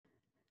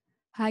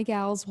Hi,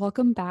 gals.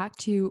 Welcome back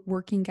to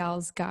Working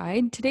Gals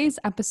Guide. Today's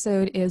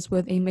episode is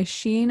with a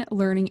machine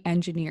learning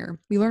engineer.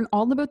 We learn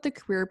all about the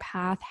career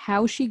path,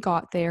 how she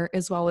got there,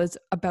 as well as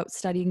about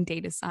studying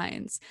data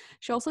science.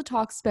 She also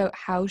talks about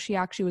how she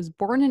actually was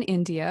born in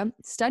India,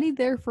 studied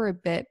there for a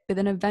bit, but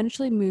then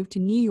eventually moved to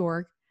New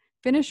York,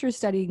 finished her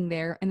studying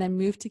there, and then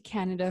moved to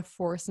Canada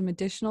for some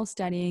additional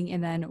studying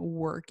and then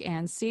work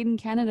and stayed in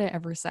Canada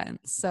ever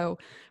since. So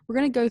we're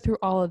going to go through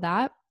all of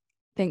that.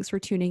 Thanks for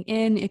tuning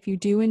in. If you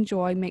do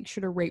enjoy, make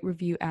sure to rate,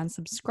 review, and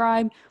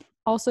subscribe.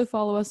 Also,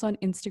 follow us on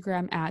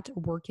Instagram at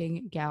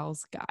Working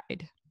Gals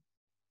Guide.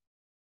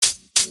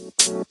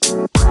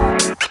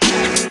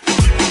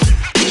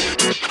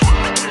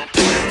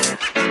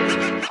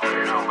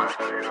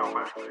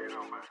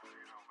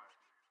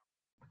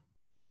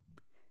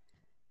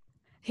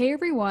 Hey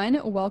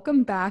everyone,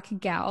 welcome back,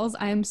 gals.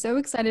 I am so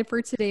excited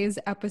for today's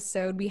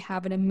episode. We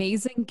have an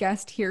amazing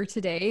guest here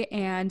today,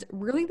 and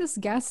really, this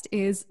guest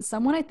is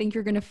someone I think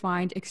you're going to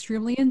find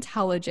extremely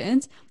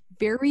intelligent,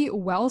 very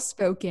well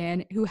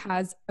spoken, who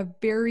has a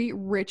very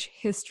rich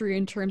history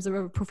in terms of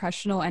a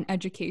professional and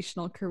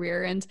educational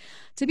career. And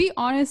to be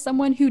honest,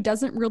 someone who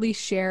doesn't really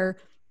share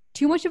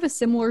too much of a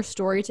similar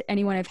story to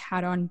anyone I've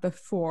had on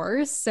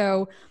before.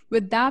 So,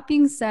 with that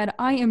being said,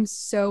 I am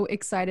so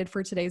excited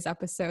for today's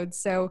episode.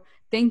 So,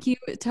 thank you,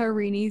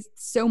 Tarini,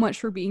 so much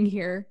for being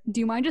here.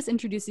 Do you mind just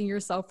introducing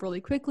yourself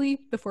really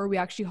quickly before we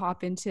actually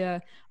hop into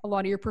a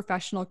lot of your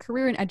professional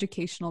career and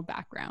educational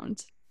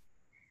background?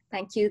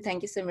 Thank you.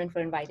 Thank you, Simran, for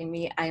inviting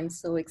me. I am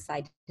so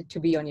excited to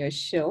be on your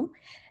show.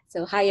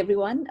 So, hi,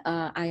 everyone.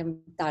 I am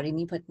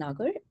Tarini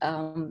Bhatnagar.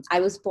 I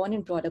was born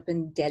and brought up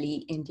in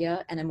Delhi,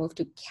 India, and I moved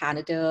to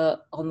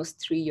Canada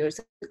almost 3 years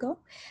ago.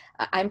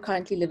 I'm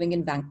currently living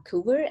in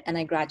Vancouver, and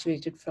I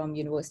graduated from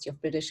University of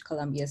British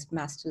Columbia's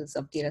Masters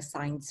of Data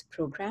Science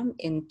program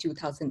in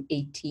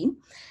 2018.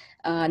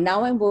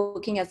 Now I'm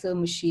working as a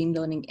machine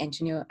learning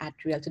engineer at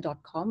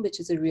realtor.com, which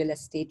is a real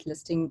estate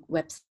listing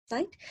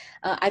website.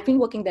 I've been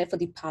working there for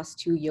the past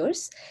 2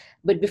 years.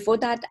 But before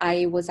that,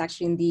 I was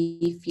actually in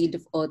the field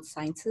of earth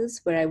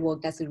sciences, where I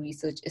worked as a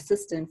research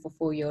assistant for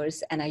 4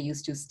 years, and I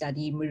used to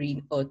study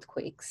marine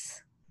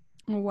earthquakes.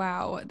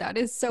 Wow, that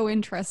is so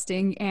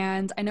interesting.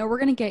 And I know we're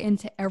going to get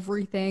into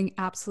everything,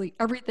 absolutely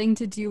everything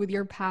to do with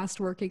your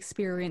past work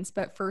experience.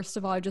 But first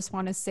of all, I just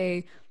want to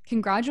say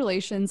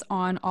congratulations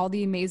on all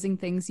the amazing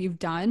things you've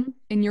done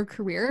in your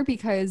career,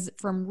 because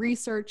from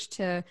research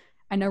to,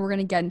 I know we're going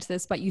to get into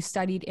this, but you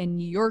studied in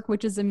New York,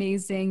 which is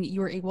amazing.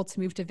 You were able to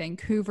move to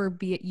Vancouver,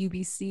 be at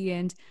UBC.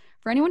 And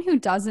for anyone who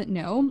doesn't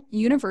know,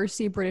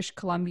 University of British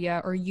Columbia,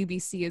 or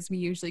UBC as we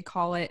usually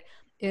call it,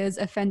 is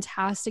a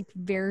fantastic,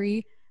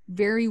 very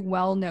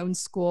well known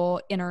school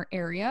in our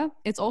area.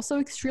 It's also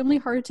extremely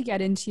hard to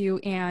get into.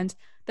 And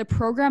the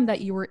program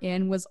that you were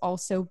in was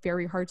also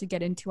very hard to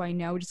get into, I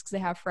know, just because I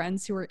have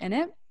friends who are in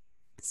it.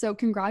 So,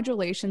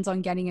 congratulations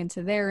on getting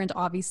into there. And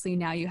obviously,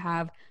 now you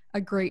have a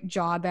great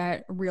job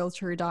at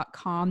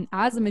realtor.com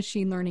as a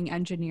machine learning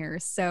engineer.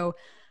 So,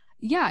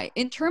 yeah,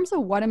 in terms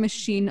of what a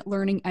machine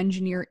learning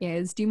engineer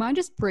is, do you mind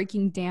just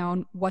breaking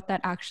down what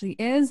that actually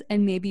is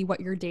and maybe what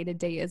your day to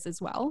day is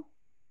as well?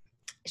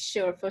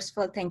 Sure. First of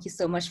all, thank you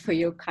so much for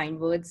your kind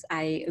words.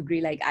 I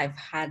agree, like, I've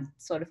had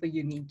sort of a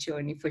unique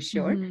journey for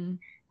sure.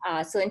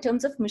 Mm-hmm. So in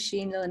terms of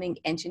machine learning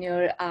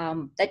engineer,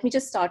 let me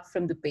just start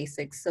from the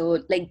basics.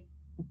 So like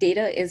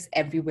data is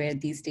everywhere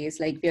these days.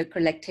 Like we are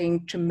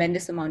collecting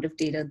tremendous amount of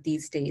data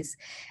these days.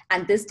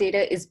 And this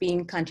data is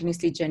being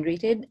continuously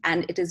generated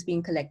and it is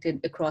being collected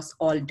across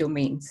all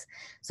domains.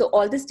 So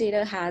all this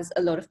data has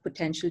a lot of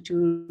potential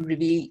to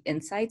reveal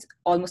insights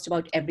almost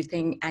about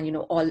everything and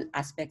all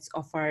aspects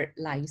of our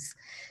lives.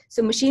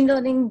 So machine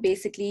learning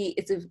basically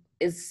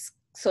is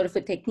sort of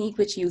a technique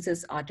which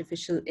uses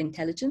artificial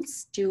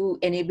intelligence to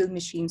enable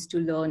machines to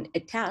learn a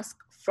task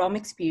from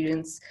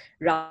experience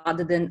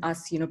rather than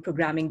us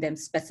programming them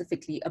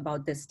specifically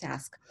about this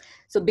task.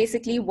 So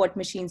basically what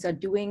machines are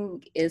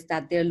doing is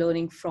that they're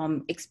learning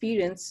from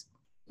experience,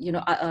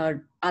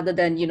 other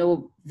than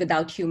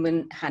without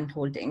human hand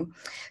holding.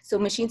 So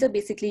machines are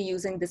basically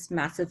using this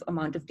massive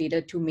amount of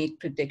data to make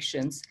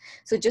predictions.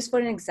 So just for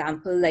an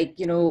example, like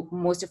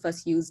most of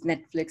us use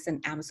Netflix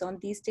and Amazon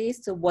these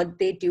days. So what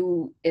they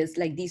do is,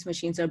 like, these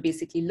machines are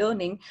basically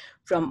learning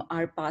from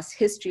our past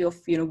history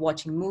of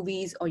watching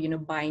movies or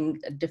buying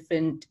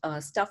different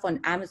stuff on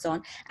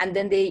Amazon, and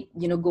then they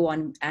go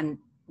on and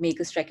make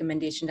us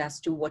recommendation as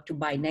to what to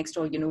buy next,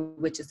 or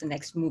which is the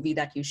next movie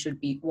that you should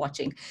be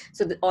watching.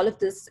 So all of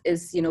this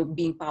is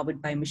being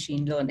powered by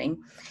machine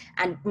learning.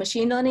 And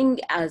machine learning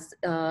as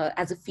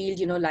a field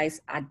lies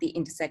at the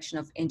intersection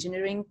of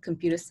engineering,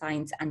 computer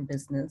science, and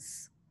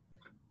business.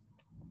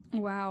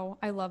 Wow,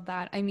 I love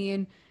that. I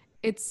mean,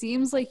 It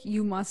seems like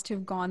you must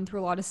have gone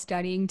through a lot of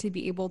studying to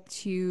be able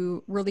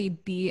to really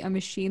be a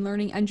machine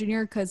learning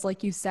engineer, because,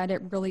 like you said,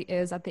 it really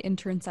is at the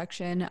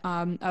intersection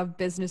of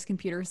business,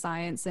 computer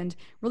science, and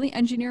really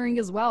engineering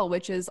as well,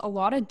 which is a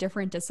lot of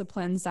different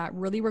disciplines that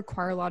really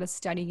require a lot of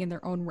studying in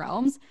their own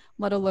realms,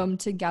 let alone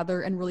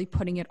together and really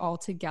putting it all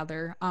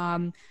together.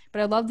 But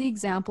I love the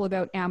example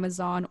about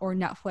Amazon or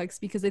Netflix,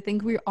 because I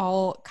think we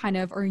all kind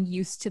of are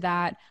used to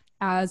that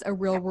as a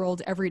real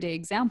world everyday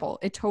example.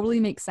 It totally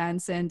makes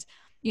sense. And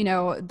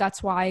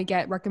that's why I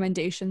get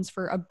recommendations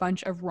for a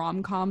bunch of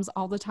rom-coms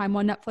all the time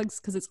on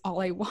Netflix, because it's all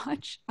I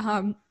watch.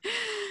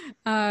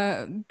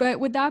 But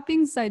with that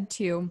being said,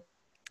 too,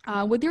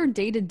 with your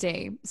day to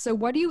day, so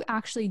what are you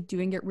actually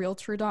doing at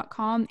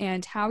realtor.com,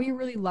 and how are you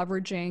really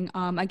leveraging,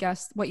 I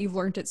guess, what you've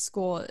learned at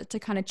school to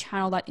kind of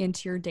channel that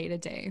into your day to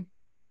day?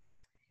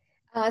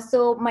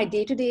 So my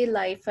day-to-day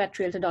life at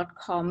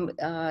realtor.com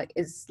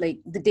is like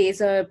the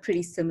days are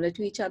pretty similar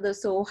to each other.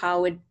 So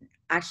how it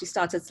actually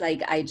starts, it's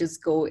like I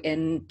just go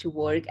in to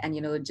work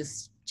and,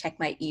 just check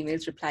my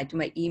emails, reply to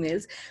my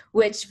emails,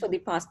 which for the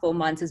past 4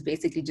 months is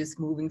basically just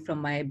moving from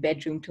my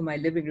bedroom to my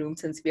living room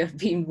since we have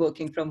been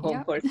working from home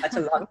Yep. for such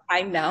a long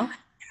time now.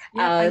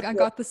 Yep, I So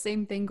got the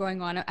same thing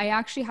going on. I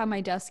actually have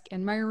my desk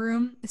in my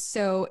room,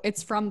 so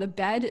it's from the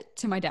bed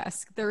to my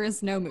desk. There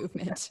is no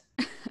movement.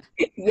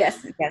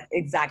 yes, yes,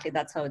 exactly.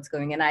 That's how it's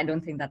going. And I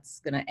don't think that's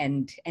going to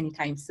end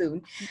anytime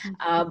soon.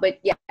 Mhm. But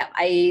yeah,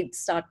 I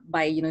start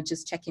by,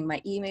 just checking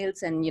my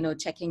emails and,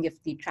 checking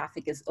if the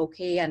traffic is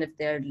okay and if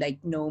there are like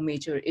no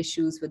major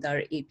issues with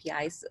our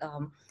APIs.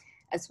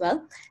 As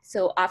well.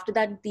 So after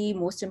that, the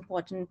most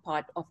important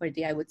part of our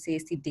day, I would say,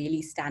 is the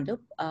daily stand-up,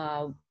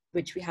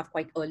 which we have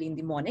quite early in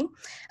the morning.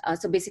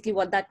 So basically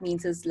what that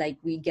means is like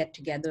we get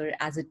together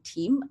as a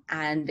team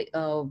and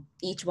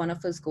each one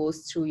of us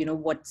goes through,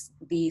 what's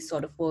the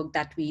sort of work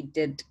that we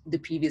did the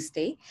previous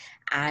day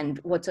and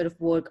what sort of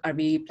work are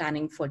we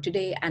planning for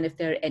today. And if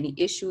there are any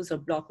issues or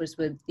blockers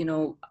with,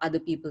 other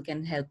people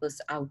can help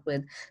us out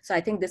with. So I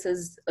think this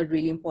is a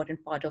really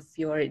important part of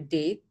your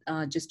day,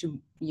 just to,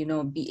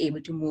 be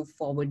able to move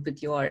forward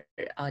with your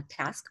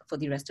task for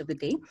the rest of the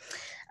day.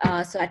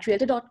 So at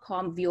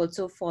realtor.com, we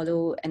also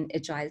follow an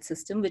agile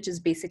system, which is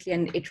basically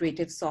an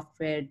iterative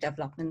software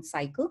development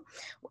cycle.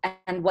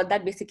 And what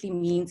that basically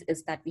means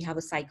is that we have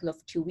a cycle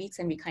of 2 weeks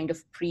and we kind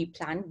of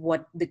pre-plan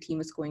what the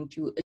team is going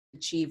to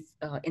achieve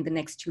in the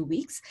next 2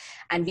 weeks.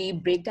 And we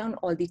break down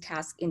all the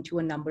tasks into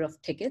a number of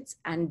tickets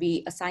and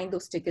we assign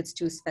those tickets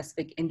to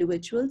specific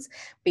individuals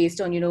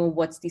based on,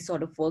 what's the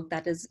sort of work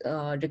that is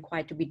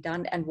required to be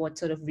done and what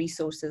sort of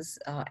resources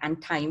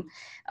and time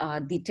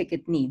the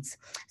ticket needs.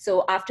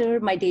 So after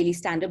my daily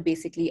stand-up,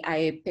 basically,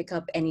 I pick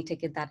up any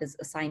ticket that is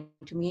assigned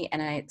to me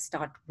and I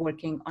start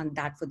working on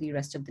that for the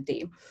rest of the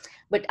day.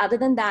 But other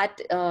than that,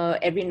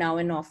 every now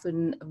and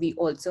often, we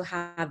also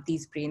have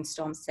these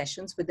brainstorm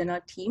sessions within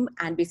our team.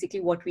 And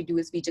basically what we do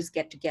is we just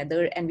get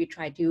together and we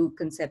try to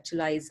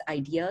conceptualize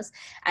ideas.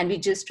 And we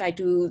just try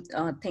to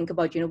think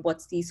about,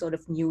 what's the sort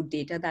of new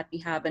data that we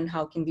have and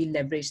how can we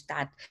leverage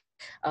that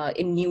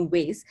in new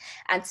ways.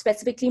 And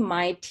specifically,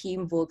 my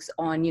team works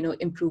on,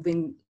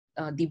 improving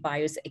the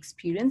buyer's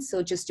experience.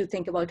 So just to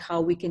think about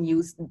how we can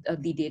use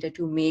the data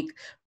to make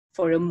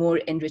for a more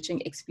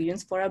enriching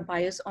experience for our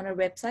buyers on our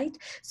website.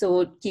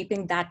 So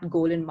keeping that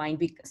goal in mind,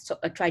 we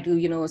try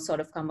to, sort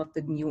of come up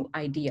with new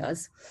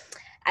ideas.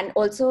 And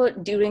also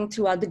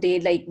throughout the day,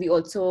 like we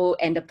also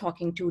end up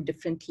talking to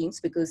different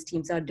teams because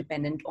teams are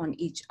dependent on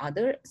each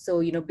other.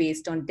 So,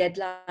 based on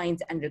deadlines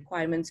and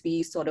requirements,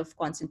 we sort of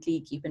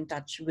constantly keep in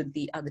touch with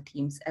the other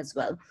teams as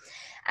well.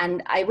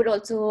 And I would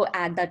also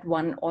add that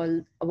one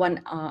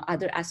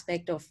other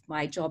aspect of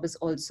my job is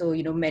also,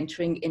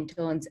 mentoring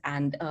interns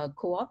and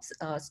co-ops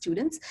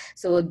students.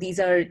 So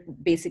these are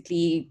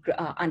basically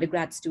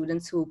undergrad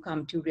students who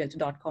come to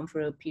realtor.com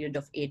for a period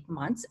of 8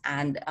 months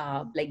and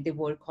like they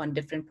work on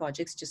different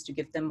projects just to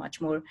give them much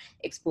more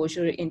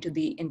exposure into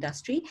the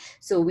industry.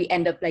 So we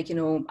end up like,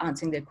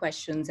 answering their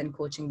questions and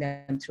coaching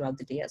them throughout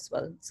the day as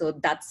well. So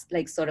that's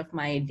like sort of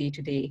my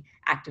day-to-day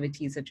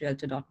activities at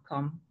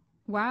realtor.com.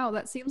 Wow,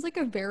 that seems like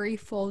a very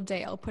full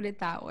day. I'll put it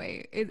that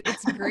way.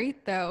 It's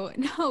great though.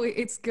 No,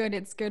 it's good.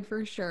 It's good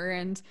for sure.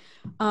 And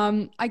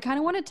I kind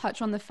of want to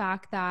touch on the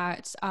fact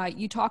that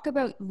you talk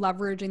about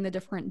leveraging the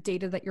different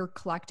data that you're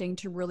collecting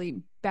to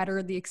really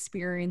better the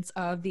experience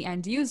of the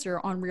end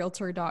user on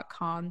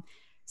realtor.com.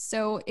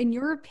 So, in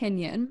your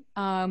opinion,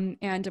 and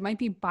it might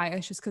be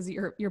biased just because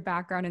of your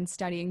background in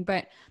studying,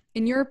 but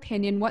in your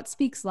opinion, what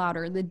speaks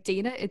louder, the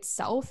data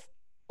itself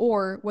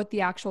or what the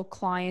actual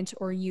client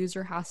or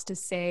user has to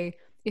say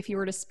if you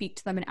were to speak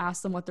to them and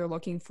ask them what they're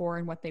looking for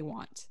and what they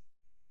want?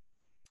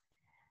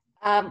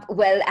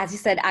 Well, as you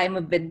said, I'm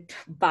a bit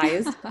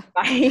biased.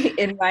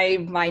 In my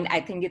mind, I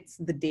think it's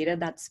the data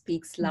that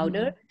speaks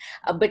louder,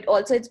 Mhm. but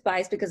also it's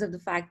biased because of the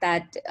fact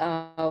that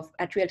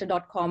at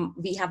realtor.com,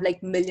 we have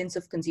like millions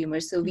of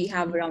consumers. So we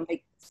have Mhm.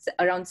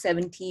 around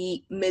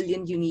 70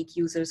 million unique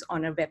users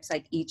on our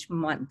website each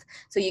month.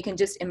 So you can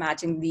just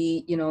imagine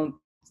the,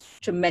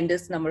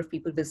 tremendous number of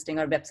people visiting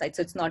our website.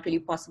 So it's not really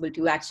possible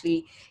to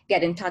actually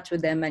get in touch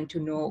with them and to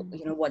know,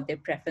 what their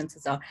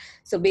preferences are.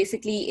 So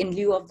basically, in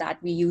lieu of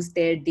that, we use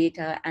their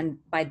data. And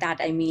by that,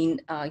 I mean,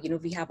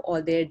 we have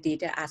all their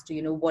data as to,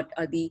 what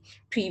are the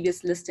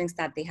previous listings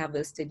that they have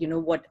listed,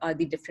 what are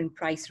the different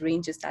price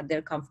ranges that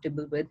they're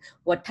comfortable with,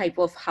 what type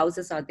of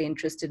houses are they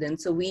interested in.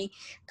 So we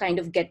kind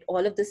of get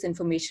all of this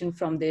information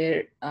from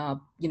their,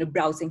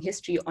 browsing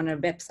history on our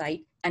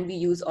website. And we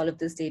use all of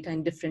this data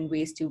in different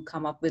ways to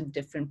come up with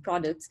different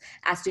products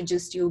as to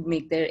just to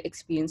make their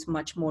experience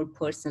much more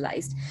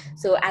personalized.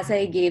 So as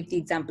I gave the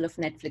example of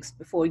Netflix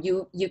before,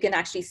 you can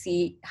actually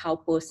see how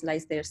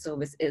personalized their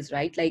service is,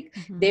 right? Like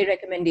their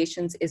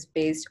recommendations is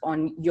based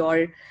on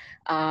your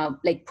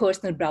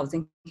personal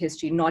browsing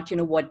history, not,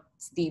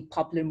 what's the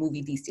popular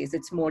movie these days.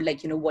 It's more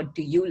like, what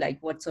do you like?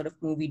 What sort of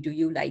movie do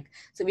you like?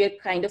 So we are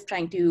kind of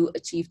trying to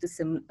achieve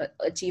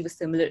a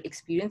similar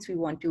experience. We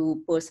want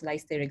to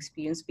personalize their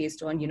experience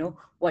based on,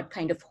 what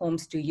kind of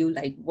homes do you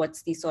like?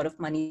 What's the sort of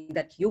money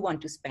that you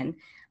want to spend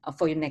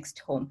for your next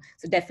home?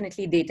 So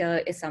definitely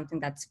data is something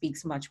that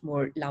speaks much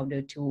more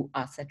louder to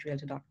us at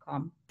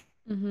Realtor.com.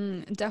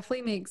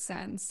 Definitely makes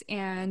sense.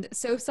 And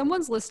so if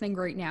someone's listening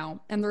right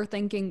now and they're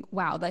thinking,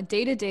 wow, that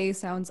day-to-day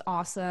sounds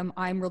awesome.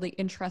 I'm really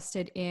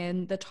interested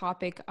in the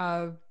topic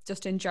of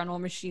just in general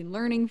machine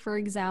learning, for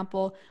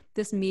example,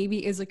 this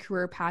maybe is a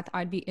career path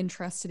I'd be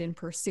interested in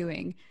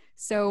pursuing.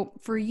 So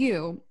for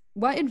you,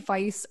 what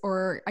advice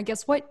or I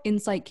guess what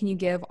insight can you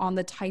give on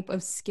the type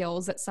of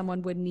skills that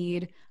someone would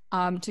need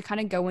to kind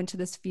of go into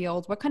this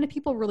field? What kind of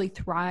people really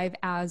thrive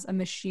as a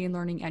machine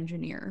learning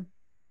engineer?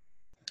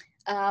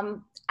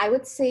 I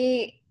would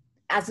say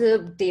as a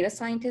data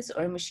scientist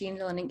or a machine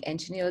learning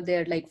engineer,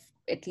 there are like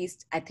at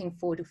least, I think,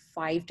 4 to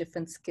 5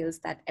 different skills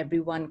that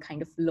everyone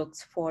kind of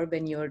looks for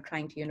when you're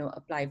trying to,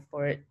 apply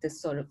for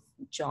this sort of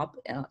job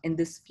in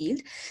this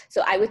field.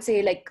 So I would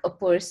say like a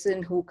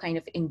person who kind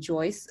of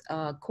enjoys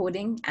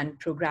coding and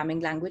programming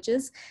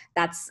languages,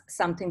 that's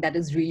something that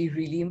is really,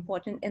 really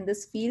important in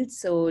this field.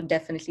 So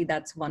definitely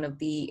that's one of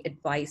the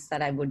advice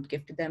that I would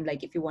give to them.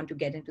 Like if you want to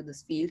get into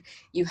this field,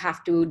 you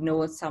have to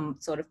know some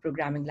sort of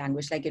programming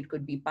language, like it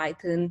could be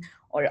Python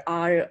or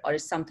R or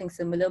something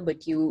similar,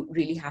 but you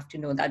really have to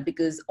know that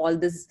because all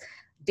this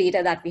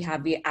data that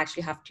we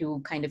actually have to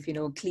kind of,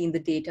 clean the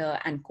data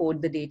and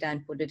code the data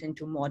and put it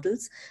into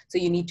models. So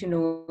you need to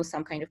know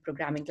some kind of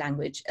programming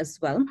language as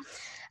well.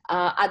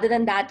 Other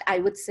than that, I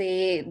would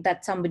say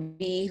that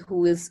somebody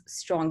who is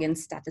strong in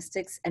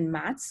statistics and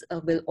maths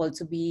will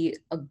also be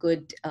a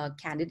good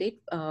candidate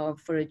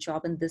for a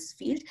job in this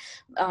field.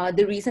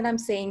 The reason I'm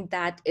saying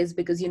that is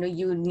because, you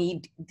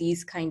need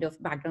these kind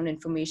of background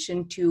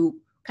information to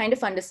kind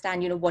of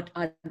understand, what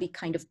are the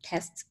kind of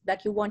tests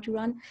that you want to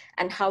run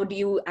and how do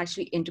you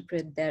actually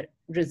interpret their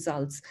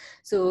results.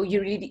 So you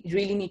really,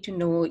 really need to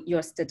know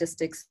your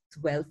statistics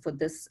well for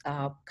this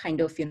kind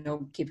of,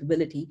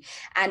 capability.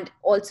 And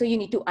also you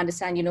need to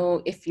understand,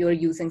 if you're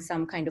using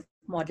some kind of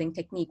modeling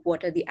technique,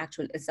 what are the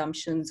actual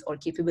assumptions or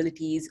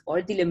capabilities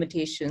or the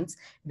limitations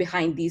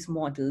behind these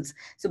models.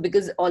 So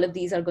because all of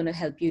these are going to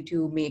help you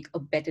to make a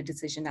better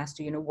decision as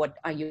to, what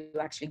are you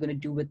actually going to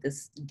do with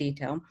this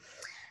data.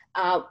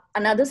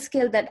 Another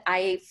skill that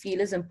I feel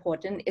is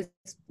important is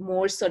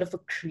more sort of a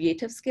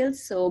creative skill.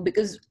 So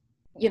because,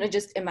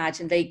 just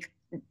imagine like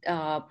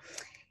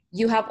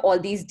you have all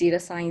these data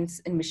science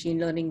and machine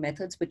learning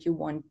methods, but you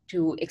want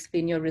to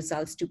explain your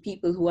results to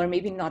people who are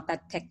maybe not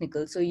that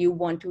technical. So you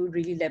want to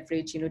really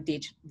leverage,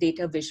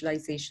 data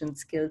visualization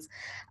skills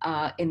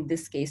in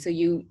this case. So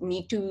you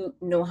need to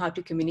know how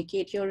to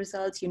communicate your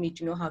results. You need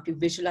to know how to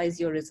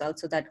visualize your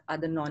results so that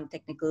other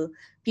non-technical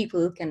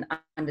people can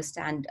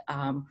understand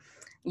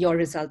your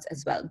results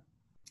as well.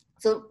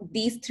 So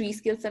these 3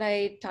 skills that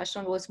I touched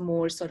on was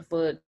more sort of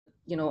a,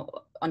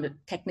 on the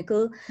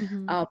technical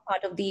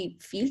part of the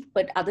field.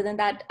 But other than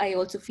that, I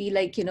also feel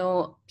like,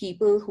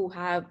 people who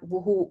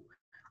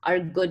are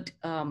good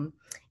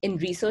in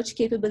research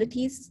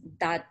capabilities,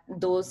 that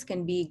those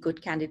can be good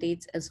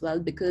candidates as well,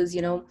 because,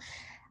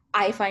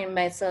 I find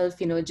myself,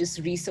 just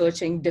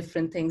researching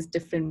different things,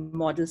 different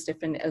models,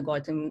 different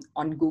algorithms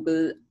on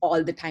Google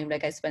all the time.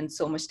 Like I spend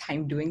so much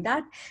time doing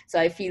that. So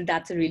I feel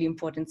that's a really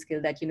important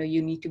skill that,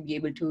 you need to be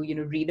able to,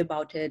 read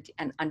about it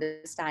and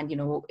understand,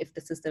 if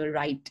this is the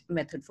right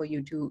method for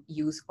you to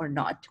use or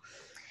not.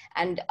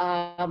 And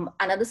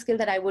another skill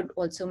that I would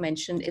also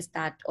mention is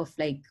that of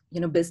like,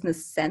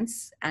 business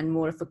sense and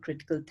more of a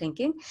critical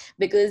thinking,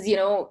 because, you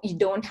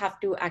don't have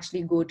to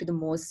actually go to the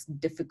most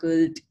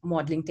difficult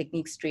modeling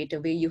technique straight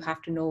away. You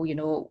have to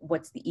know,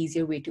 what's the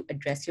easier way to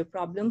address your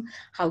problem.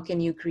 How can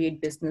you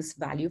create business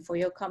value for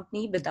your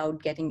company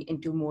without getting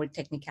into more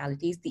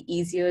technicalities? The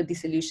easier the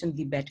solution,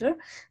 the better.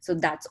 So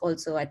that's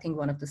also, I think,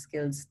 one of the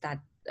skills that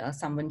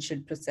someone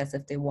should possess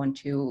if they want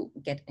to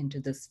get into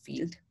this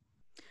field.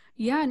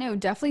 Yeah, no,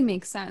 definitely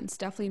makes sense.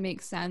 Definitely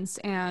makes sense.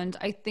 And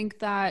I think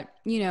that,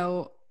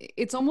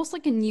 it's almost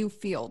like a new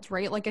field,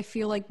 right? Like I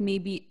feel like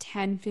maybe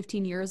 10,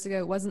 15 years ago,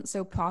 it wasn't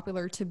so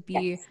popular to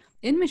be Yes.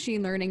 in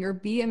machine learning or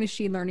be a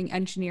machine learning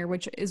engineer,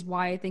 which is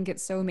why I think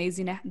it's so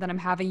amazing that I'm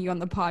having you on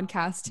the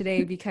podcast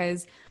today.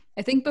 Because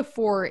I think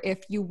before,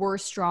 if you were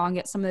strong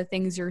at some of the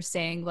things you're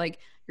saying, like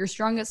you're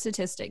strong at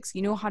statistics,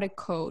 you know how to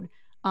code,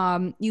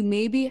 you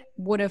maybe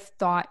would have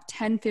thought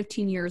 10,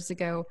 15 years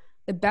ago,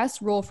 the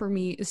best role for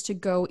me is to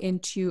go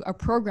into a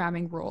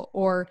programming role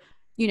or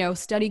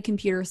study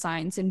computer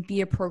science and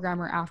be a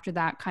programmer after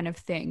that kind of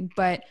thing.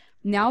 But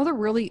now there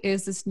really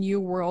is this new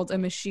world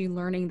of machine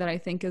learning that I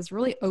think is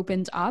really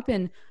opened up.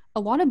 And a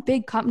lot of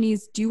big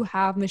companies do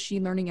have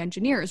machine learning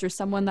engineers or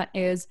someone that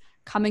is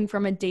coming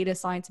from a data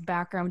science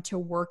background to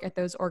work at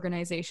those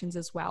organizations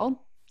as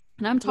well.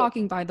 And I'm Yes.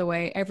 talking, by the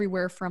way,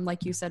 everywhere from,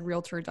 like you said,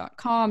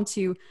 realtor.com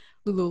to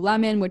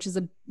Lululemon, which is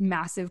a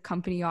massive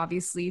company,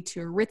 obviously,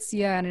 to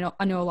Aritzia. And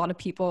I know a lot of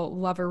people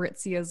love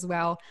Aritzia as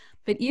well.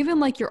 But even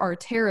like your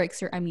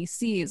Arterix or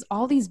MECs,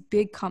 all these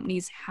big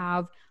companies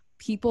have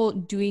people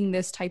doing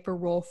this type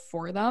of role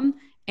for them.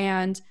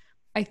 And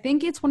I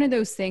think it's one of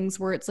those things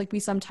where it's like we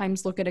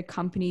sometimes look at a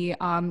company,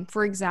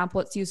 for example,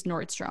 let's use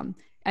Nordstrom.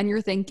 And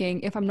you're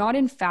thinking, if I'm not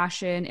in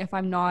fashion, if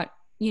I'm not,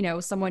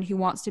 someone who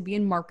wants to be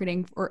in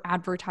marketing or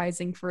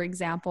advertising, for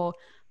example,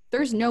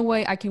 there's no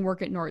way I can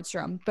work at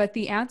Nordstrom. But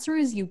the answer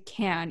is you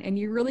can, and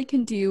you really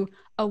can do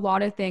a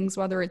lot of things,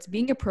 whether it's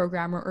being a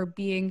programmer or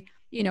being,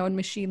 in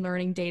machine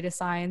learning, data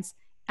science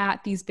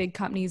at these big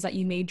companies that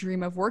you may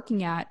dream of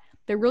working at.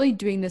 They're really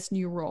doing this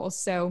new role.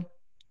 So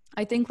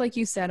I think, like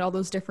you said, all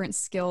those different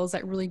skills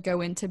that really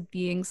go into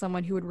being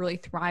someone who would really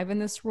thrive in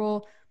this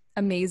role.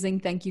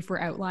 Amazing. Thank you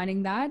for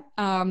outlining that.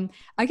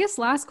 I guess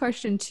last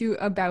question too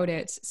about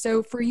it.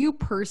 So for you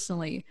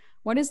personally,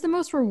 what is the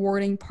most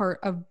rewarding part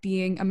of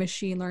being a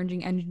machine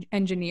learning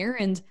engineer,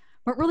 and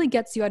what really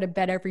gets you out of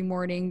bed every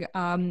morning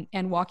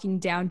and walking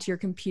down to your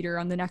computer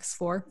on the next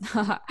floor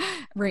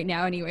right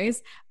now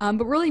anyways,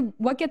 but really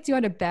what gets you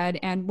out of bed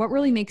and what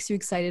really makes you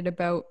excited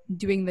about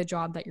doing the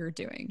job that you're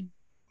doing?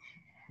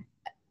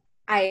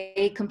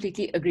 I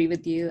completely agree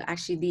with you.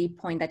 Actually, the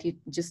point that you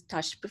just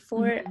touched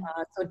before.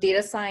 Mhm. So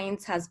data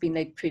science has been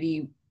like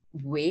pretty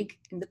vague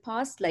in the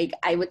past. Like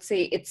I would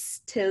say it's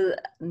still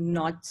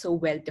not so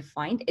well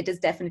defined. It is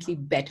definitely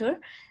better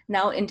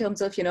now in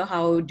terms of,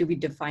 how do we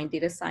define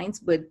data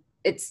science, but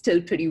it's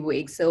still pretty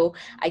vague. So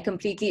I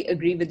completely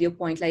agree with your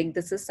point. Like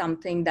this is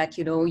something that,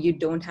 you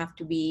don't have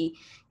to be,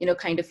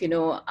 kind of,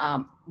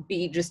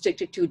 be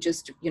restricted to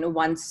just,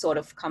 one sort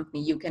of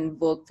company. You can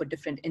work for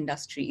different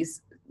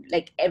industries.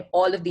 Like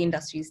all of the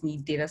industries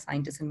need data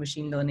scientists and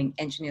machine learning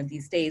engineer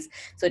these days.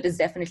 So it is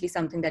definitely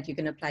something that you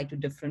can apply to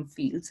different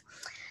fields.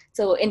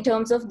 So in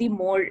terms of the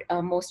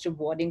most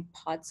rewarding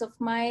parts of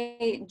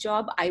my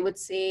job, I would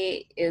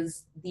say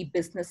is the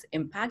business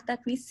impact that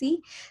we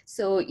see.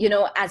 So,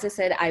 as I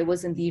said, I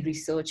was in the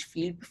research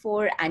field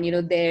before, and,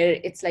 there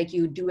it's like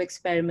you do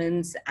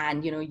experiments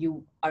and,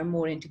 you are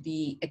more into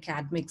the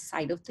academic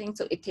side of things.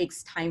 So it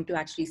takes time to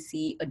actually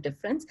see a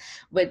difference.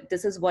 But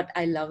this is what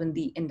I love in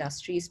the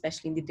industry,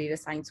 especially in the data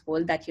science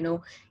world, that,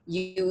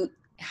 you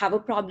have a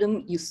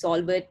problem, you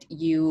solve it,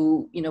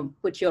 you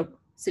put your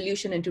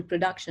solution into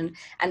production,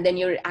 and then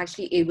you're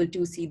actually able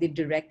to see the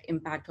direct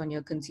impact on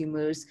your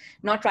consumers,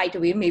 not right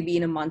away, maybe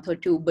in a month or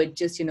two, but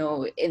just in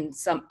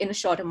a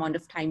short amount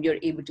of time, you're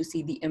able to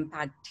see the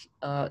impact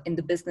in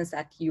the business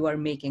that you are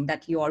making,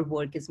 that your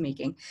work is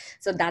making.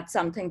 So that's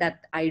something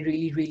that I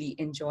really, really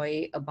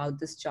enjoy about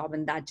this job,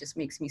 and that just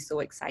makes me so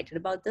excited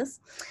about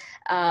this.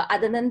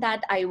 Other than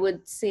that, I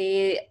would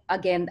say,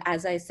 again,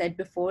 as I said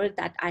before,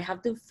 that I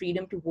have the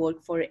freedom to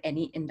work for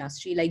any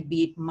industry, like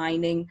be it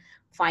mining,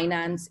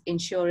 finance,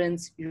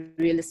 insurance,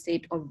 real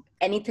estate, or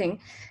anything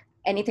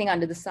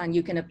under the sun.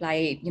 You can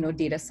apply,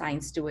 data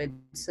science to it.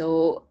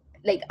 So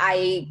like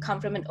I come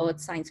from an earth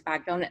science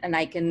background, and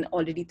I can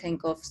already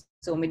think of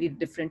so many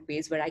different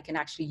ways where I can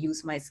actually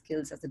use my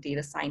skills as a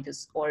data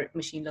scientist or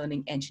machine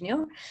learning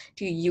engineer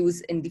to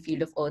use in the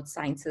field of earth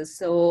sciences.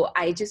 So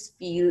I just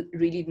feel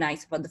really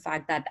nice about the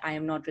fact that I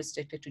am not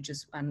restricted to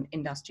just one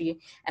industry,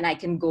 and I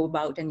can go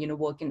about and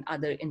work in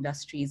other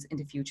industries in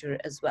the future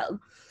as well.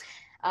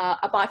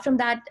 Apart from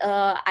that,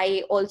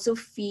 I also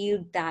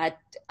feel that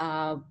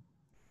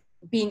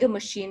being a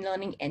machine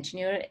learning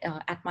engineer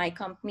at my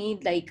company,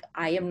 like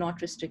I am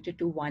not restricted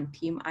to one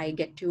team. I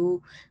get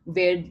to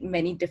wear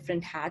many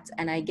different hats,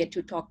 and I get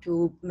to talk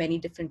to many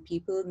different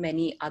people,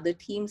 many other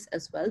teams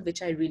as well,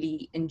 which I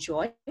really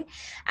enjoy.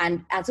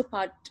 And as a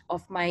part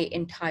of my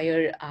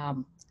entire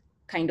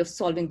kind of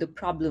solving the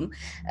problem,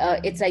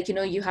 it's like,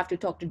 you have to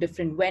talk to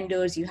different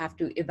vendors, you have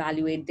to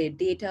evaluate their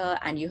data,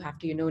 and you have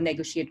to,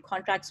 negotiate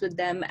contracts with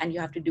them, and you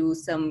have to do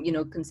some,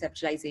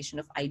 conceptualization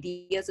of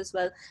ideas as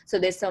well. So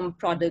there's some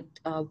product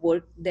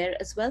work there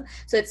as well.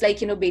 So it's like,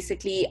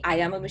 basically I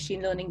am a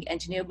machine learning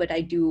engineer, but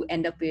I do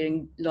end up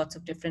wearing lots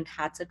of different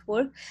hats at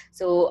work.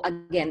 So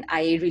again,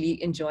 I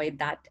really enjoy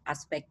that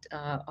aspect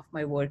of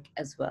my work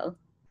as well.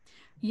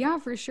 Yeah,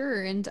 for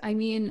sure. And I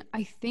mean,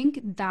 I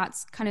think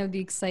that's kind of the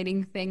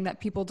exciting thing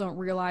that people don't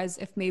realize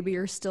if maybe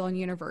you're still in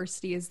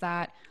university is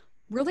that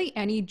really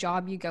any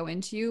job you go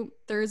into,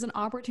 there's an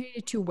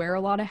opportunity to wear a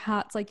lot of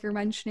hats, like you're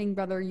mentioning,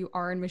 whether you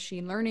are in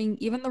machine learning,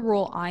 even the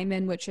role I'm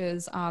in, which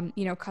is,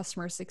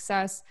 customer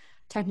success,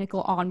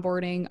 technical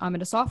onboarding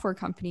at a software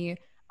company.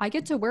 I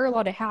get to wear a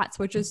lot of hats,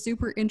 which is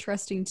super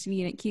interesting to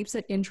me and it keeps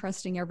it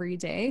interesting every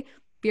day.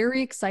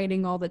 Very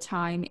exciting all the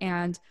time.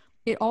 And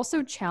it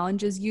also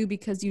challenges you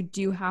because you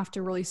do have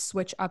to really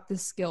switch up the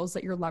skills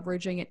that you're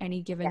leveraging at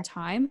any given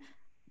time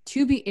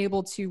to be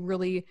able to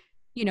really,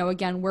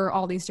 again, wear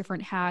all these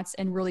different hats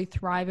and really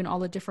thrive in all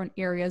the different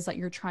areas that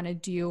you're trying to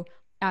do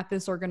at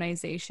this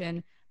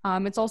organization.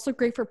 It's also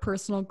great for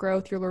personal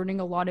growth. You're learning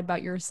a lot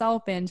about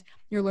yourself and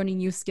you're learning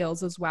new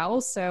skills as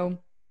well. So,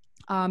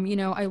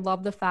 I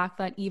love the fact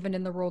that even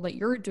in the role that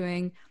you're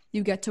doing,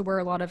 you get to wear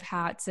a lot of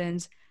hats.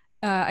 And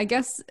I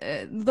guess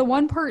the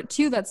one part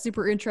too that's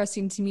super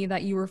interesting to me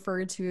that you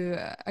referred to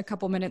a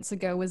couple minutes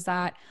ago was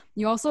that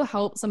you also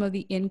help some of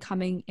the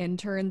incoming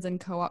interns and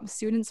co-op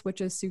students,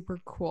 which is super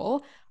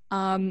cool.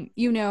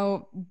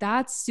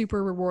 That's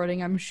super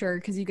rewarding, I'm sure,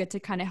 because you get to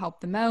kind of help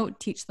them out,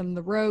 teach them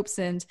the ropes,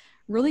 and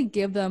really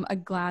give them a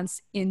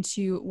glance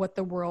into what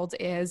the world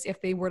is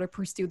if they were to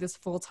pursue this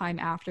full time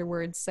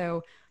afterwards.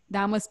 So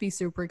that must be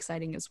super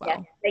exciting as Yeah,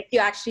 well. like you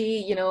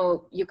actually,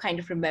 you kind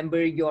of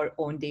remember your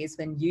own days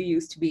when you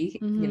used to be,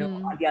 Hmm.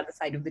 on the other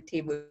side of the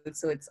table.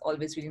 So it's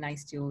always really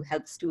nice to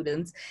help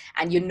students,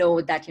 and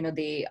that,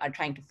 they are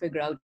trying to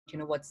figure out,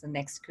 what's the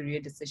next career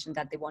decision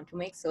that they want to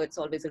make. So it's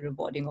always a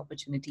rewarding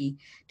opportunity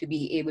to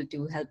be able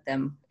to help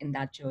them in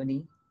that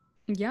journey.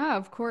 Yeah,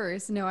 of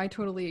course. No, I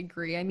totally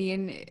agree. I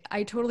mean,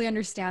 I totally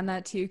understand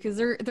that too, because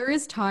there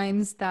is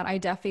times that I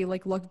definitely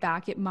like look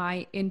back at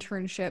my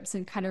internships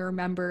and kind of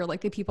remember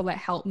like the people that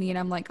helped me, and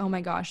I'm like, oh my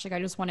gosh, like I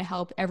just want to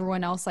help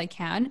everyone else I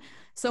can.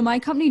 So my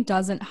company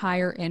doesn't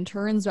hire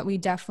interns, but we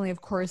definitely,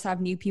 of course, have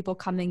new people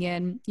coming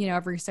in,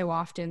 every so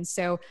often.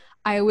 So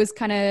I always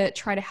kind of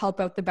try to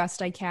help out the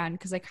best I can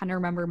because I kind of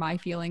remember my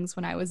feelings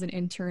when I was an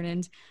intern.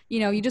 And,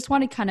 you just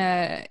want to kind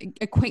of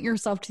acquaint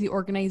yourself to the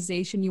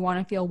organization. You want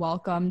to feel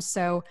welcome.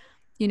 So,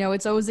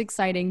 it's always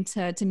exciting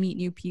to meet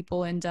new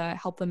people and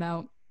help them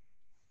out.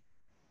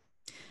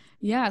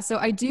 Yeah, so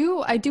I do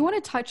want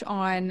to touch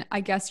on, I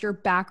guess, your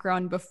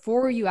background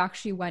before you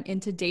actually went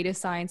into data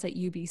science at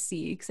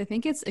UBC, because I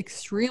think it's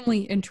extremely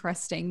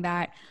interesting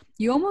that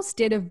you almost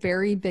did a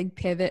very big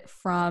pivot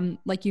from,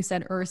 like you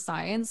said, earth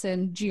science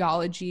and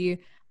geology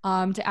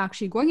to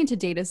actually going into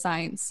data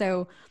science.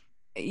 So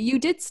you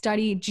did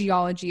study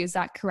geology, is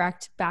that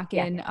correct, back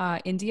Yeah,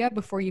 in India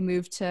before you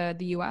moved to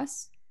the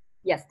US?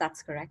 yes,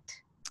 that's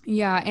correct.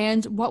 Yeah,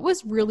 and what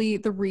was really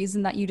the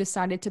reason that you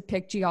decided to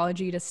pick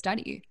geology to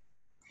study?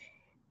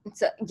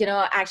 So,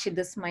 actually,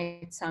 this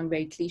might sound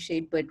very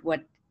cliched, but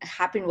what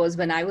happened was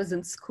when I was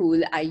in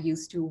school, I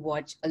used to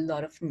watch a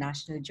lot of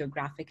National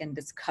Geographic and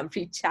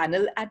Discovery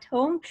Channel at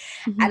home.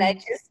 And I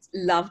Mhm. just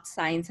loved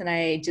science and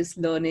I just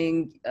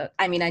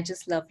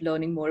loved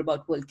learning more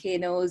about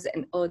volcanoes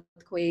and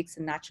earthquakes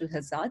and natural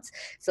hazards.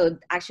 So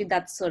actually,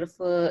 that's sort of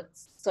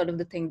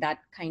the thing that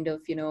kind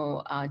of,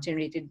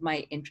 generated my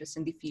interest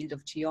in the field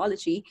of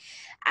geology.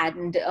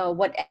 And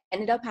what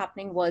ended up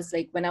happening was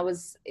like when I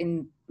was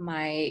in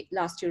my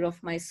last year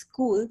of my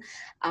school,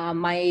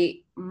 my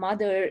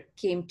mother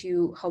came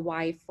to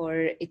Hawaii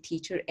for a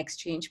teacher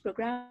exchange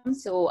program.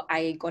 So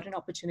I got an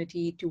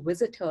opportunity to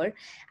visit her,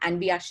 and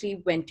we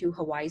actually went to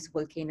Hawaii's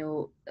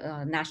Volcano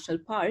National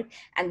Park,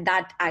 and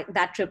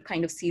that trip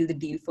kind of sealed the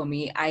deal for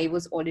me. I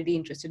was already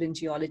interested in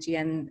geology,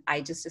 and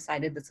I just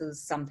decided this is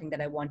something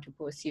that I want to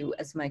pursue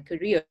as my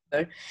career.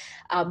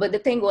 But the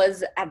thing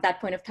was, at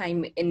that point of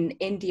time in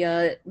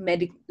India,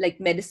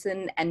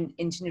 medicine and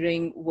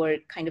engineering were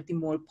kind of the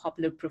more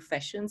popular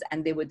professions,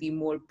 and they were the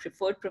more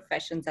preferred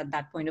professions at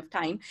that point of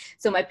time.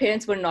 So my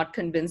parents were not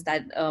convinced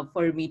that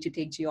for me to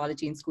take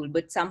geology in school,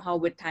 but somehow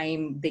with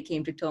time they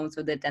came to terms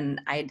with it,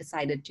 and I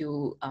decided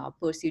to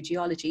pursue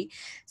geology.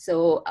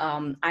 So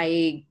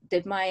I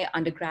did my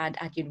undergrad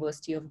at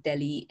University of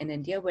Delhi in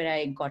India, where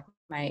I got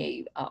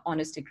my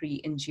honors degree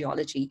in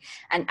geology.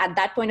 And at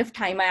that point of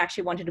time, I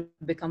actually wanted to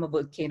become a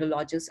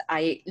volcanologist.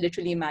 I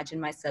literally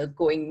imagined myself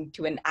going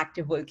to an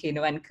active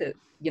volcano and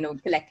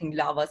collecting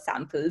lava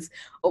samples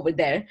over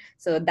there.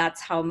 So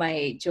that's how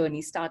my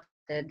journey started.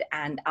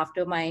 And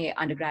after my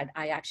undergrad,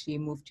 I actually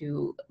moved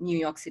to New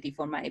York City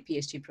for my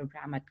PhD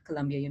program at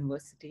Columbia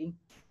University.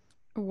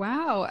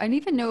 Wow, I didn't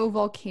even know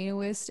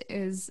volcanoist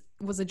is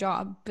was a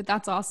job, but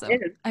that's awesome.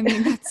 It I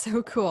mean, that's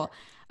so cool.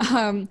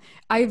 Um,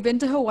 I've been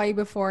to Hawaii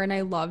before and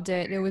I loved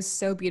it. It was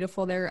so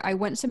beautiful there. I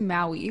went to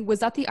Maui. Was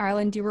that the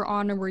island you were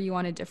on, or were you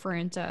on a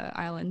different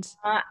island?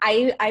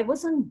 I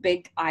was on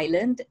Big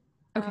Island.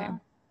 Okay. Uh,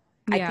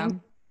 I Yeah.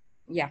 think,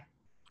 yeah,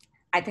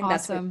 I think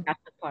that's where the Awesome.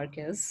 national park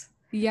is.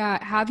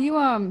 Yeah. Have you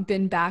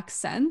been back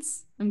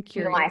since? I'm No, I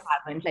curious.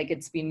 haven't. Like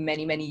it's been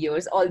many, many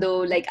years. Although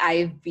like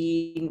I've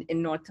been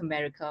in North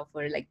America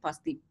for like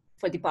past the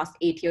for the past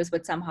 8 years,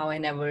 but somehow I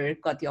never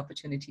got the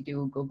opportunity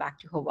to go back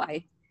to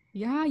Hawaii.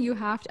 Yeah, you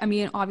have to. I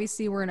mean,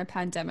 obviously, we're in a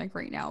pandemic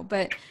right now,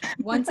 but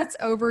once it's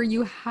over,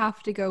 you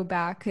have to go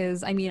back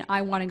because I mean,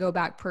 I want to go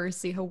back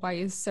personally.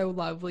 Hawaii is so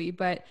lovely,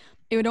 but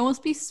it would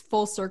almost be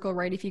full circle,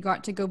 right? If you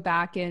got to go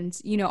back and,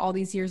 all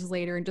these years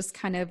later and just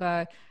kind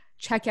of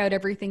check out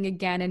everything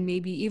again. And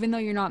maybe even though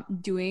you're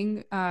not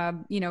doing,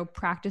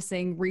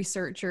 practicing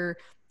research or,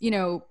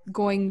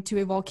 going to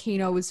a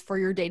volcanoes for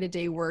your day to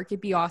day work,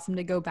 it'd be awesome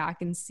to go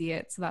back and see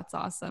it. So that's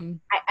awesome.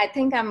 I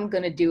think I'm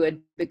gonna do it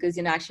because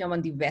actually I'm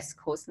on the west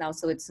coast now,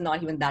 so it's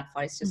not even that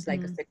far. It's just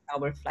like a Hmm.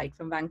 6-hour flight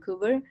from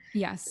Vancouver.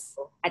 Yes.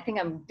 So I think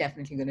I'm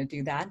definitely gonna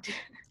do that.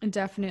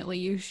 Definitely,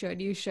 you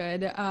should. You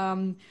should.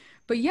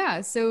 But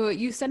yeah, so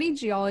you studied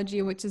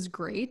geology, which is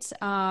great.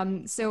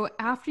 So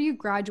after you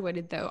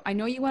graduated, though, I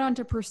know you went on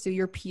to pursue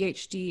your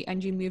PhD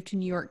and you moved to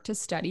New York to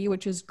study,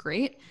 which is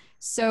great.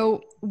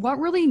 So, what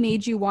really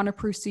made you want to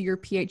pursue your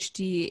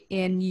PhD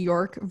in New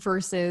York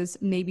versus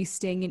maybe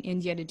staying in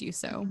India to do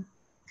so?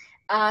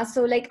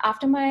 So like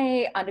after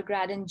my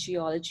undergrad in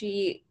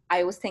geology,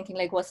 I was thinking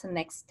like, what's the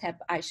next step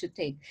I should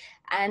take?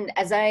 And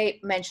as I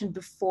mentioned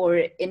before,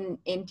 in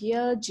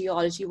India,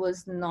 geology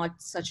was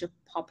not such a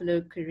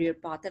popular career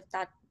path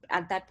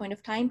at that point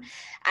of time.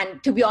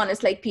 And to be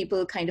honest, like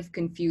people kind of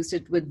confused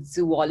it with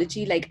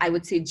zoology. Like I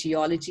would say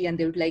geology and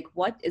they would like,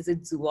 what is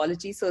it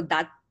zoology? So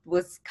that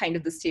was kind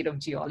of the state of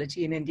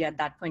geology in India at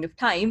that point of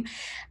time.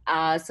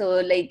 So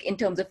like in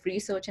terms of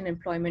research and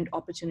employment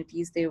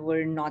opportunities, there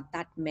were not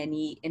that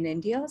many in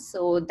India.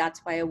 So that's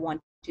why I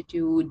wanted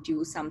to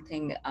do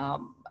something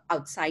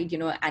outside,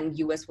 and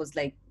US was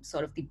like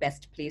sort of the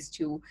best place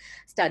to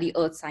study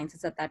earth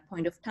sciences at that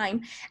point of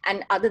time.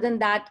 And other than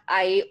that,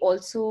 I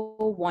also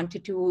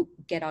wanted to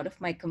get out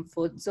of my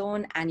comfort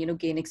zone and,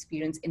 gain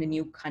experience in a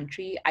new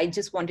country. I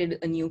just wanted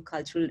a new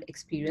cultural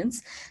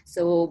experience.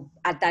 So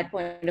at that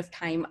point of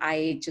time,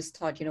 I just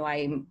thought,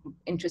 I'm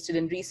interested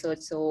in research.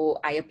 So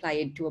I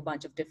applied to a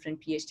bunch of different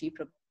PhD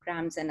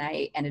programs and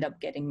I ended up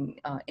getting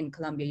in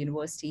Columbia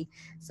University.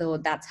 So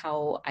that's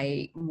how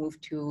I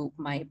moved to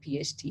my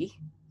PhD.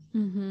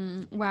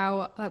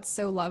 Wow, that's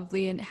so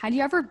lovely. And had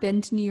you ever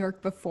been to New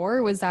York before?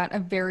 Or was that a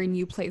very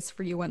new place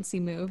for you once you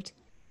moved?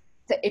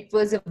 So it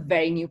was a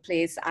very new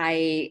place.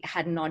 I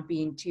had not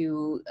been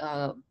to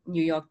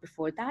New York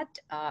before that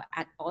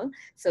at all.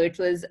 So it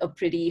was a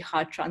pretty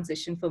hard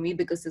transition for me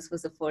because this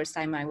was the first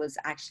time I was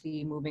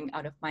actually moving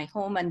out of my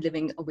home and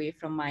living away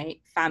from my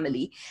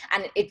family.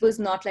 And it was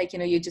not like,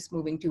 you're just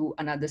moving to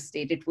another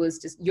state. It was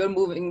just you're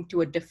moving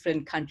to a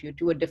different country,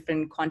 to a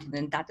different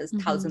continent that is Hmm.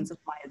 thousands of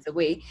miles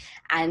away.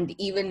 And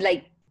even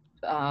like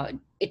uh,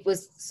 it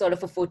was sort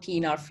of a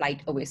 14-hour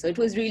flight away. So it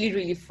was really,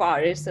 really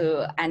far.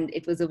 So, and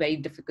it was a very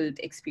difficult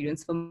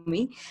experience for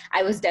me.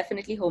 I was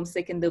definitely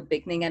homesick in the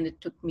beginning and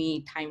it took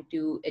me time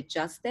to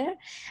adjust there.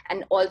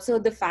 And also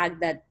the fact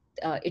that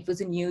it was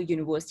a new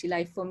university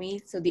life for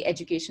me. So the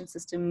education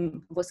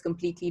system was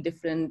completely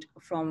different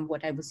from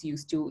what I was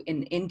used to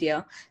in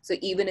India. So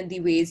even in the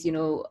ways,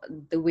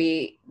 the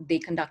way they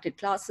conducted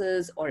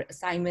classes or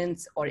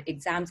assignments or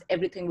exams,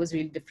 everything was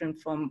really different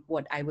from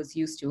what I was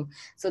used to.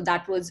 So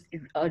that was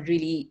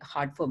really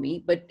hard for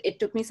me, but it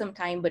took me some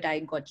time, but I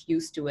got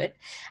used to it.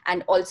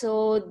 And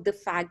also the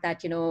fact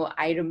that,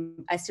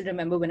 I still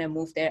remember when I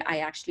moved there, I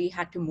actually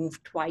had to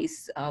move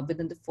twice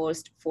within the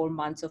first 4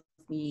 months of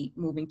me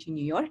moving to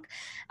New York,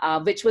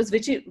 which is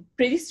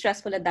pretty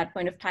stressful at that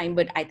point of time.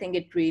 But I think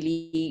it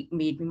really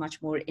made me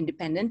much more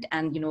independent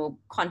and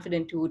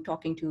confident to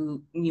talking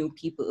to new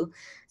people.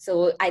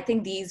 So I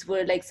think these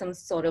were like some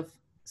sort of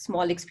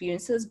small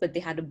experiences, but they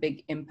had a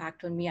big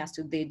impact on me as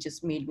to they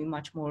just made me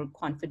much more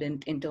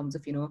confident in terms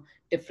of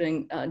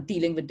different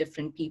dealing with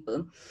different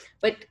people.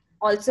 But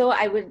also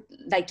I would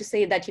like to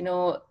say that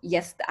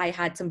yes, I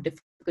had some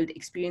difficult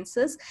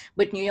experiences,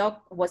 but New York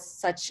was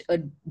such a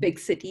big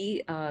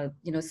city,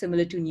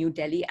 similar to New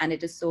Delhi, and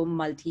it is so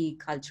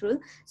multicultural.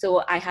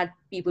 So I had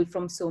people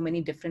from so many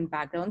different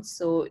backgrounds,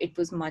 so it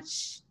was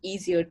much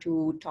easier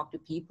to talk to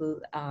people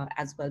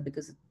as well,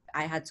 because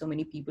I had so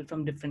many people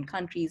from different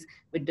countries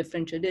with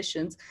different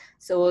traditions.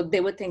 So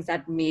there were things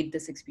that made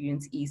this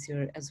experience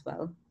easier as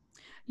well.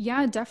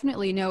 Yeah,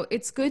 definitely. No,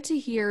 it's good to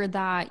hear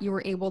that you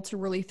were able to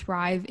really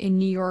thrive in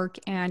New York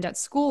and at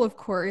school, of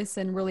course,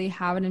 and really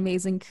have an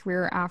amazing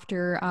career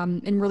after,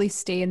 and really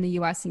stay in the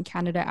US and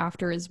Canada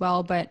after as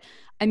well. But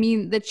I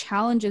mean, the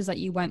challenges that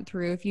you went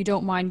through, if you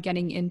don't mind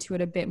getting into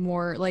it a bit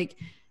more, like,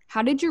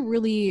 how did you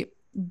really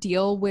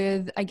deal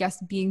with, I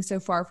guess, being so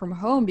far from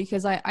home?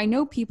 Because I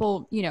know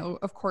people,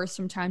 of course,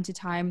 from time to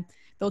time,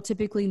 they'll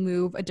typically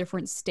move a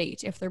different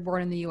state if they're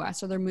born in the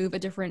US, or they'll move a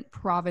different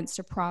province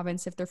to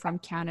province if they're from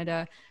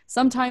Canada,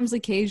 sometimes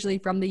occasionally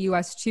from the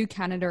US to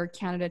Canada or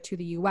Canada to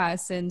the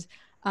US. And,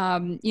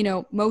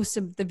 most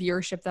of the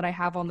viewership that I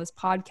have on this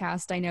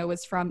podcast, I know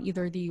is from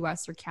either the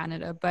US or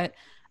Canada. But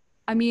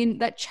I mean,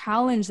 that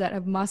challenge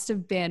that must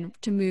have been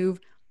to move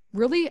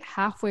really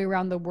halfway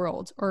around the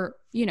world, or,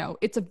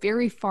 it's a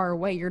very far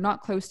away. You're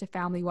not close to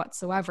family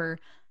whatsoever.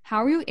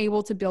 How are you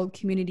able to build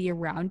community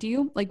around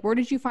you? Like, where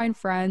did you find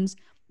friends?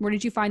 Where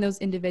did you find those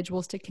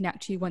individuals to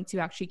connect to once you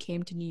actually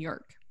came to New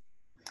York?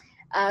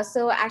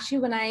 So actually,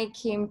 when I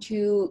came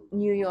to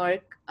New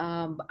York,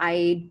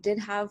 I did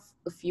have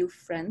a few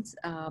friends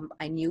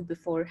I knew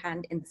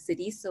beforehand in the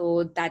city.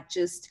 So that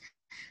just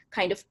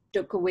kind of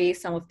took away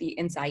some of the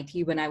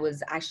anxiety when I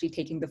was actually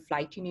taking the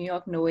flight to New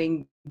York,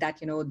 knowing that,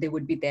 they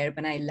would be there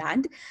when I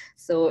land.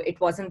 So it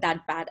wasn't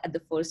that bad at the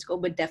first go,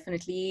 but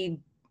definitely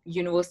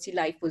university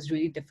life was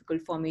really difficult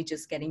for me,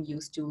 just getting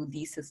used to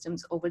these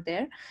systems over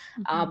there.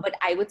 Mhm. But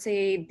I would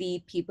say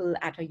the people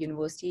at our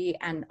university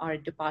and our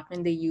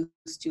department, they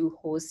used to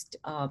host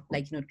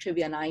like,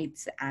 trivia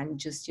nights and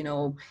just,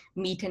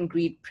 meet and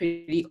greet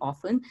pretty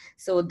often.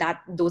 So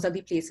that those are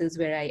the places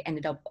where I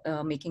ended up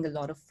making a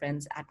lot of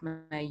friends at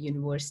my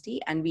university.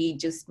 And we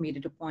just made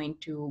it a point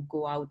to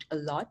go out a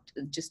lot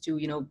just to,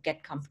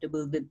 get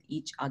comfortable with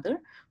each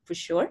other for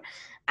sure.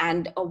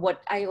 And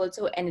what I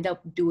also ended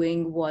up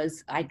doing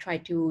was I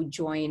tried to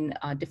join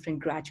different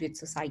graduate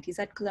societies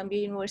at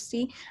Columbia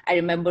University. I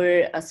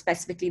remember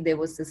specifically there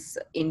was this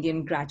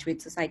Indian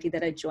graduate society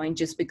that I joined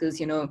just because,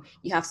 you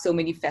have so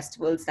many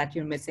festivals that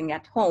you're missing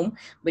at home,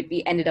 but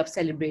we ended up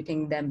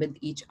celebrating them with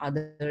each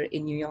other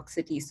in New York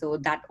City. So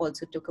that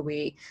also took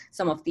away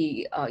some of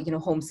the,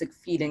 homesick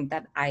feeling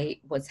that I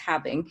was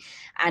having.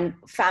 And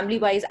family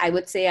wise, I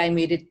would say I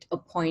made it a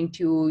point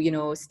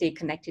to, stay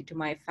connected to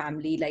my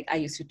family. Like I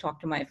used to talk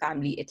to my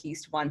family at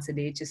least once a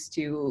day just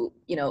to,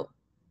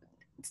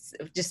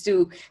 just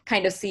to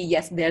kind of see,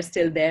 yes, they're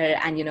still there,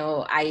 and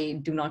I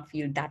do not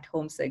feel that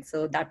homesick.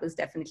 So that was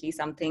definitely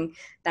something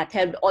that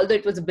helped, although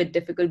it was a bit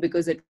difficult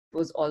because it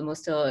was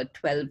almost a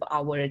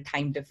 12-hour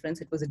time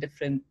difference. It was a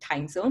different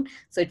time zone,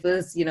 so it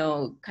was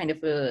kind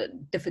of a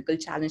difficult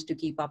challenge to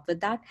keep up with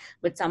that,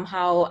 but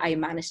somehow I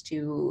managed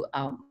to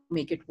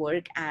make it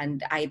work.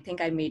 And I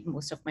think I made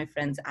most of my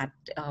friends at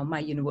my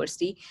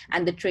university.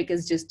 And the trick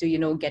is just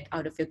to get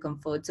out of your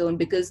comfort zone,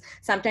 because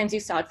sometimes you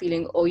start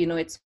feeling, oh,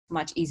 it's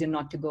much easier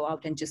not to go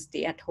out and just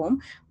stay at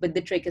home. But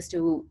the trick is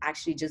to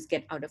actually just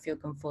get out of your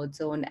comfort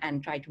zone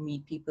and try to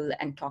meet people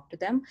and talk to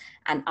them.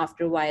 And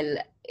after a while,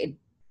 it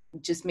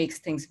just makes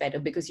things better,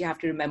 because you have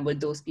to remember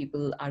those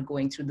people are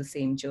going through the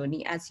same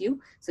journey as you.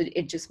 So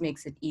it just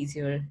makes it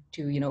easier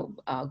to,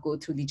 go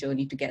through the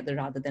journey together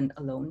rather than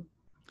alone.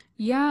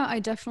 Yeah, I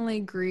definitely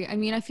agree. I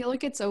mean, I feel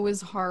like it's always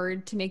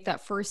hard to make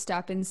that first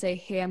step and say,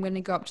 hey, I'm going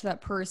to go up to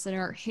that person,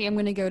 or hey, I'm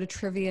going to go to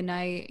trivia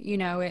night,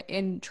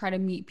 and try to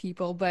meet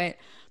people. But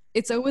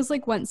it's always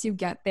like once you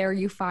get there,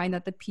 you find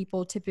that the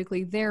people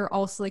typically there are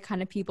also the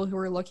kind of people who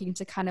are looking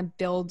to kind of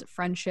build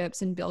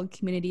friendships and build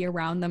community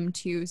around them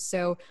too.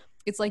 So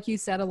it's like you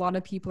said, a lot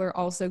of people are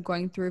also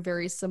going through a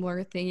very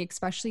similar thing,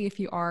 especially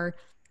if you are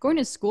going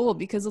to school,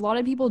 because a lot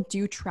of people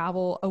do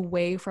travel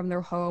away from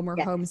their home or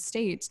Yes. home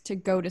state to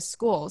go to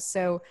school.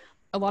 So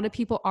a lot of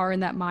people are in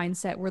that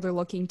mindset where they're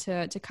looking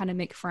to kind of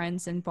make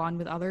friends and bond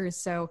with others.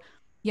 So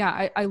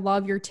yeah, I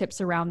love your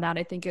tips around that.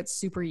 I think it's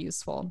super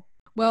useful.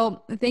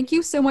 Well, thank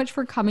you so much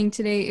for coming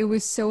today. It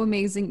was so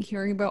amazing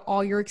hearing about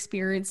all your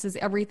experiences,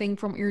 everything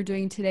from what you're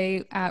doing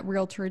today at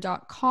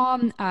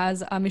realtor.com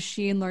as a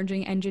machine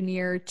learning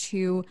engineer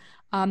to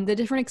the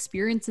different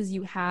experiences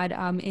you had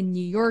in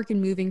New York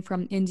and moving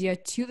from India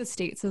to the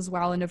States as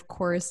well. And of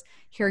course,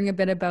 hearing a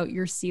bit about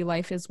your sea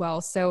life as well.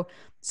 So,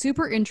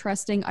 super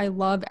interesting. I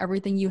love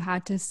everything you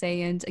had to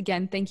say. And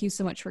again, thank you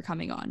so much for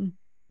coming on.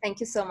 Thank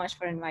you so much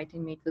for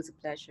inviting me. It was a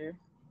pleasure.